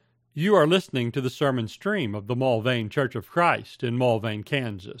You are listening to the sermon stream of the Mulvane Church of Christ in Mulvane,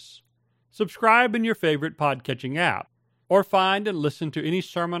 Kansas. Subscribe in your favorite podcatching app, or find and listen to any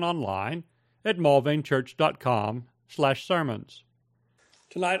sermon online at mulvanechurch.com/sermons.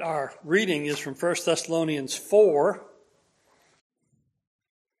 Tonight our reading is from 1 Thessalonians 4.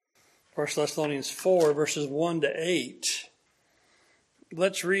 1 Thessalonians 4, verses 1 to 8.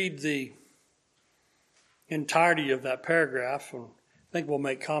 Let's read the entirety of that paragraph, and I think we'll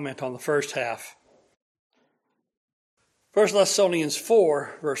make comment on the first half. 1 Thessalonians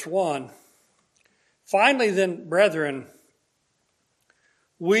 4, verse 1. Finally then, brethren,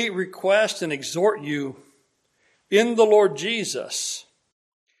 we request and exhort you in the Lord Jesus,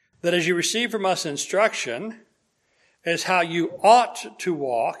 that as you receive from us instruction as how you ought to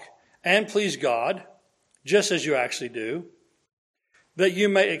walk and please God, just as you actually do, that you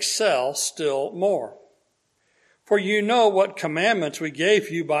may excel still more. For you know what commandments we gave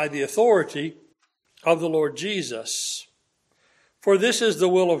you by the authority of the Lord Jesus. For this is the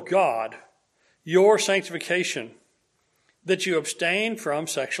will of God, your sanctification, that you abstain from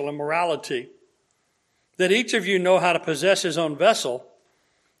sexual immorality, that each of you know how to possess his own vessel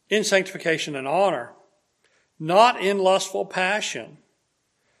in sanctification and honor, not in lustful passion,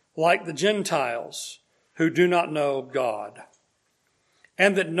 like the Gentiles who do not know God,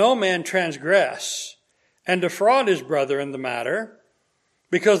 and that no man transgress and defraud his brother in the matter,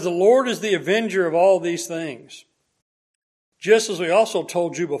 because the Lord is the avenger of all these things. Just as we also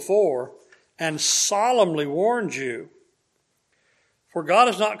told you before, and solemnly warned you. For God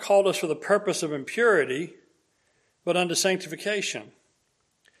has not called us for the purpose of impurity, but unto sanctification.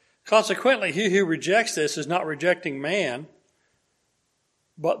 Consequently, he who rejects this is not rejecting man,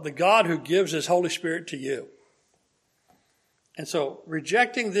 but the God who gives his Holy Spirit to you. And so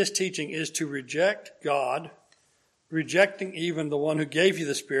rejecting this teaching is to reject God, rejecting even the one who gave you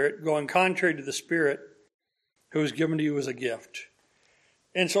the Spirit, going contrary to the Spirit who was given to you as a gift.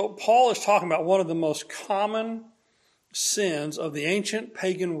 And so Paul is talking about one of the most common sins of the ancient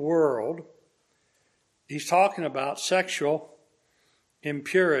pagan world. He's talking about sexual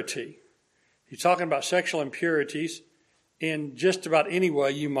impurity. He's talking about sexual impurities in just about any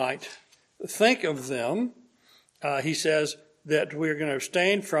way you might think of them. He says that we're going to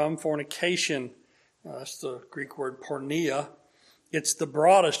abstain from fornication. That's the Greek word porneia. It's the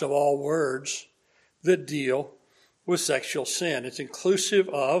broadest of all words that deal with sexual sin. It's inclusive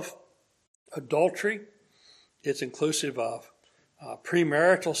of adultery. It's inclusive of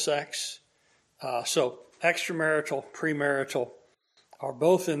premarital sex. So extramarital, premarital are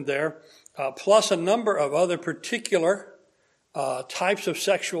both in there, plus a number of other particular types of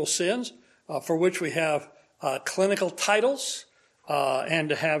sexual sins for which we have clinical titles and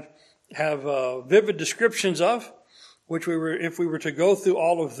to have vivid descriptions of, which if we were to go through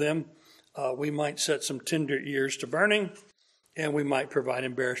all of them, we might set some tender ears to burning, and we might provide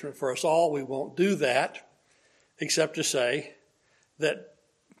embarrassment for us all. We won't do that, except to say that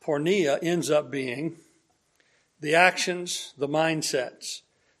porneia ends up being the actions, the mindsets,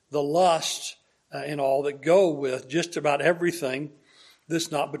 the lusts, and all that go with just about everything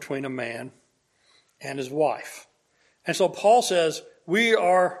that's not between a man and his wife. And so Paul says, we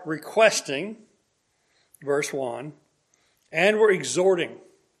are requesting, verse 1, and we're exhorting.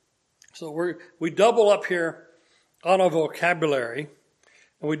 So we double up here on our vocabulary,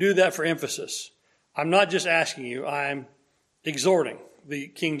 and we do that for emphasis. I'm not just asking you, I'm exhorting. The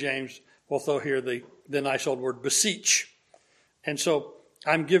King James will throw here the nice old word beseech. And so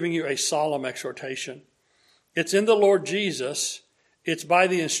I'm giving you a solemn exhortation. It's in the Lord Jesus. It's by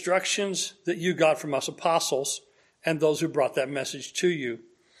the instructions that you got from us apostles and those who brought that message to you.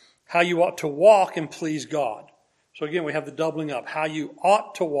 How you ought to walk and please God. So again, we have the doubling up. How you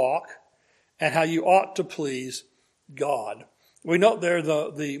ought to walk and how you ought to please God. We note there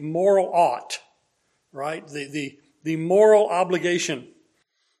the moral ought, right? The moral obligation.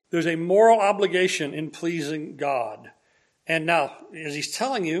 There's a moral obligation in pleasing God. And now, as he's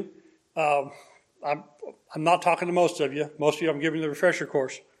telling you, I'm not talking to most of you. Most of you, I'm giving you the refresher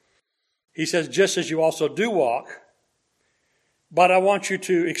course. He says, just as you also do walk, but I want you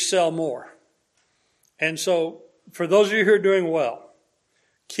to excel more. And so, for those of you who are doing well,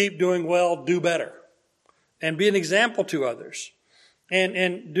 keep doing well, do better. And be an example to others.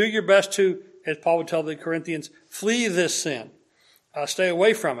 And do your best to, as Paul would tell the Corinthians, flee this sin. Stay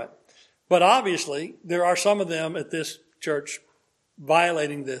away from it. But obviously, there are some of them at this church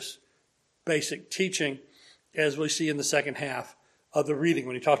violating this basic teaching, as we see in the second half of the reading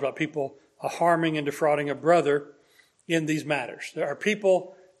when he talks about people harming and defrauding a brother in these matters. There are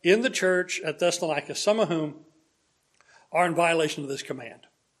people in the church at Thessalonica, some of whom are in violation of this command.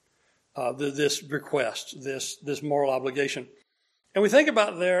 this request, this moral obligation. And we think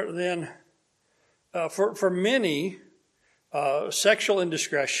about there then, for many, sexual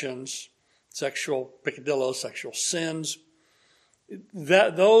indiscretions, sexual peccadillos, sexual sins,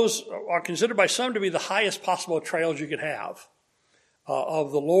 that those are considered by some to be the highest possible betrayals you could have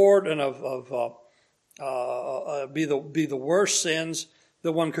of the Lord, and be the worst sins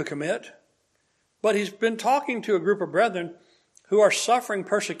that one could commit. But he's been talking to a group of brethren who are suffering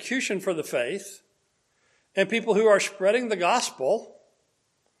persecution for the faith, and people who are spreading the gospel,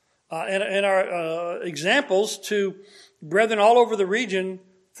 and are examples to brethren all over the region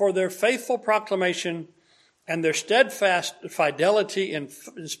for their faithful proclamation and their steadfast fidelity in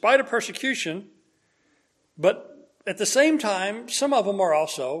spite of persecution. But at the same time, some of them are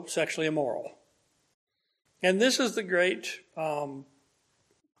also sexually immoral. And this is the great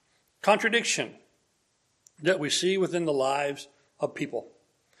contradiction that we see within the lives of people,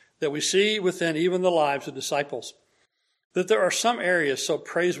 that we see within even the lives of disciples, that there are some areas so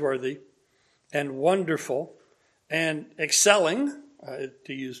praiseworthy and wonderful and excelling,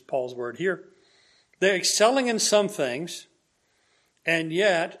 to use Paul's word here, they're excelling in some things, and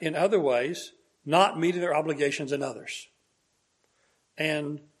yet in other ways not meeting their obligations in others.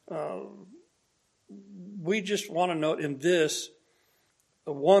 And we just want to note in this,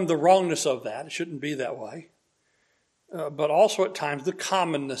 one, the wrongness of that. It shouldn't be that way. But also at times the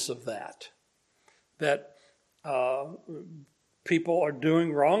commonness of that. That people are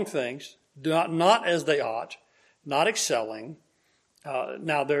doing wrong things, not as they ought, not excelling.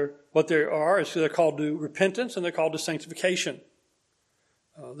 Now, what they are is they're called to repentance and they're called to sanctification.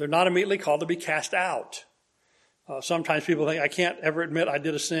 They're not immediately called to be cast out. Sometimes people think, I can't ever admit I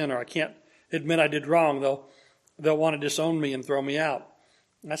did a sin, or I can't admit I did wrong. They'll want to disown me and throw me out.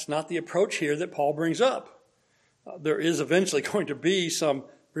 That's not the approach here that Paul brings up. There is eventually going to be some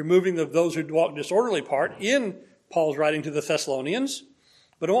removing of those who walk disorderly part in Paul's writing to the Thessalonians,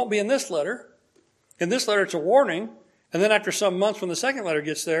 but it won't be in this letter. In this letter, it's a warning, and then after some months when the second letter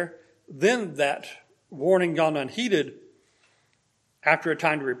gets there, then that warning gone unheeded, after a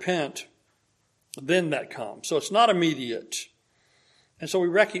time to repent, then that comes. So it's not immediate. And so we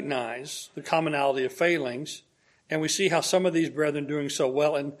recognize the commonality of failings, and we see how some of these brethren doing so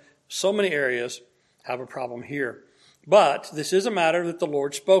well in so many areas have a problem here. But this is a matter that the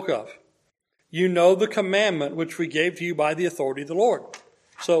Lord spoke of. You know the commandment which we gave to you by the authority of the Lord.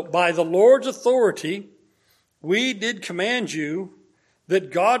 So by the Lord's authority, we did command you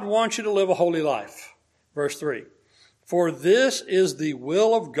that God wants you to live a holy life. Verse 3. For this is the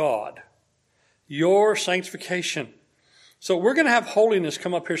will of God, your sanctification. So we're going to have holiness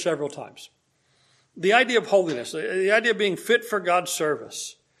come up here several times. The idea of holiness, the idea of being fit for God's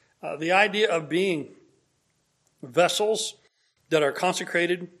service, the idea of being vessels that are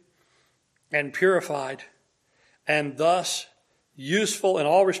consecrated and purified and thus useful in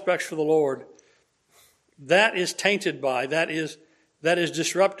all respects for the Lord, that is tainted by, that is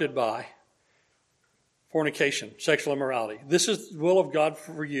disrupted by fornication, sexual immorality. This is the will of God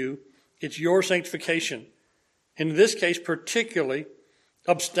for you. It's your sanctification. In this case, particularly,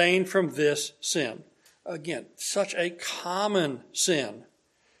 abstain from this sin. Again, such a common sin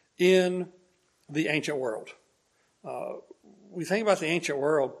in the ancient world. We think about the ancient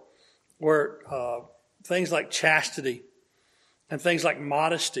world where things like chastity and things like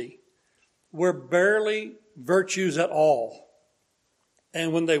modesty were barely virtues at all.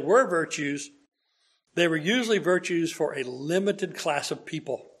 And when they were virtues, they were usually virtues for a limited class of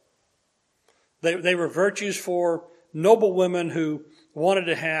people. They were virtues for noble women who wanted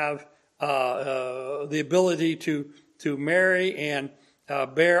to have the ability to marry and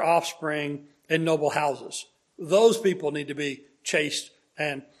bear offspring in noble houses. Those people need to be chaste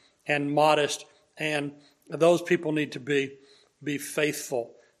and modest, and those people need to be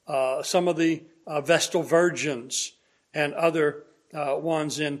faithful. Some of the Vestal virgins and other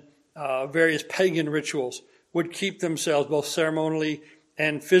ones in various pagan rituals would keep themselves both ceremonially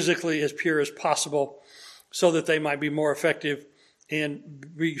and physically as pure as possible so that they might be more effective and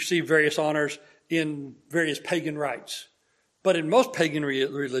receive various honors in various pagan rites. But in most pagan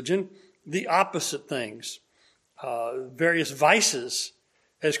religion, the opposite things, various vices,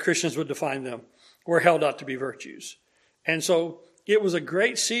 as Christians would define them, were held out to be virtues. And so it was a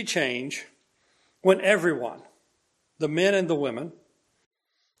great sea change when everyone, the men and the women,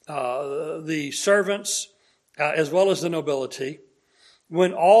 the servants, as well as the nobility,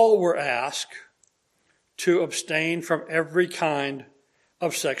 when all were asked to abstain from every kind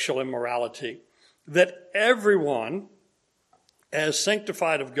of sexual immorality. That everyone, as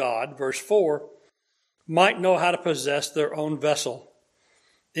sanctified of God, verse 4, might know how to possess their own vessel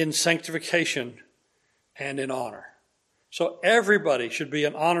in sanctification and in honor. So everybody should be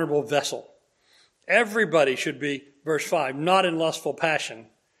an honorable vessel. Everybody should be, verse 5, not in lustful passion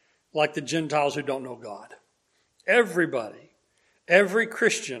like the Gentiles who don't know God. Everybody, every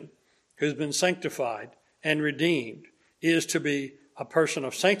Christian who's been sanctified and redeemed is to be a person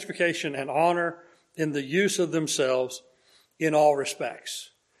of sanctification and honor in the use of themselves in all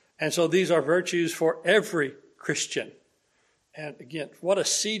respects. And so these are virtues for every Christian. And again, what a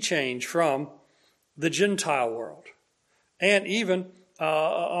sea change from the Gentile world. And even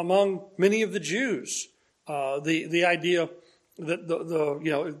among many of the Jews, the idea that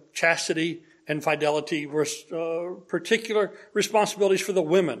the chastity and fidelity were particular responsibilities for the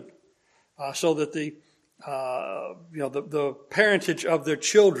women, so that the parentage of their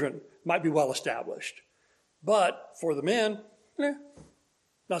children might be well established. But for the men,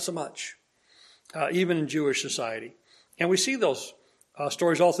 not so much, even in Jewish society. And we see those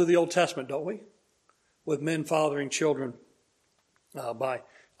stories all through the Old Testament, don't we? With men fathering children by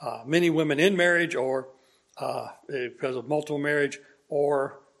many women in marriage, or because of multiple marriage,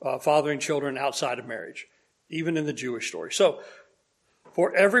 or fathering children outside of marriage, even in the Jewish story. So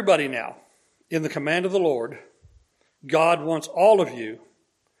for everybody now, in the command of the Lord, God wants all of you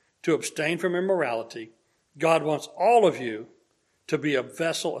to abstain from immorality. God wants all of you to be a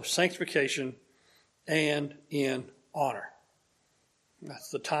vessel of sanctification and in honor. That's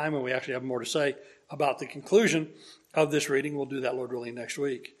the time when we actually have more to say about the conclusion of this reading. We'll do that, Lord willing, next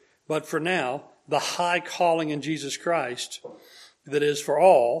week. But for now, the high calling in Jesus Christ that is for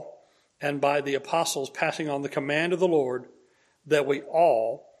all, and by the apostles passing on the command of the Lord, that we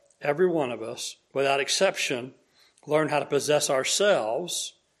all, every one of us, without exception, learn how to possess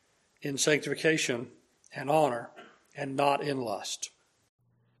ourselves in sanctification and honor, and not in lust.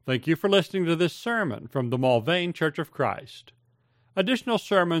 Thank you for listening to this sermon from the Mulvane Church of Christ. Additional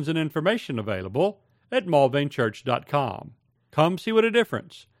sermons and information available at mulvanechurch.com. Come see what a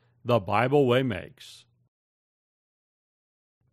difference the Bible way makes.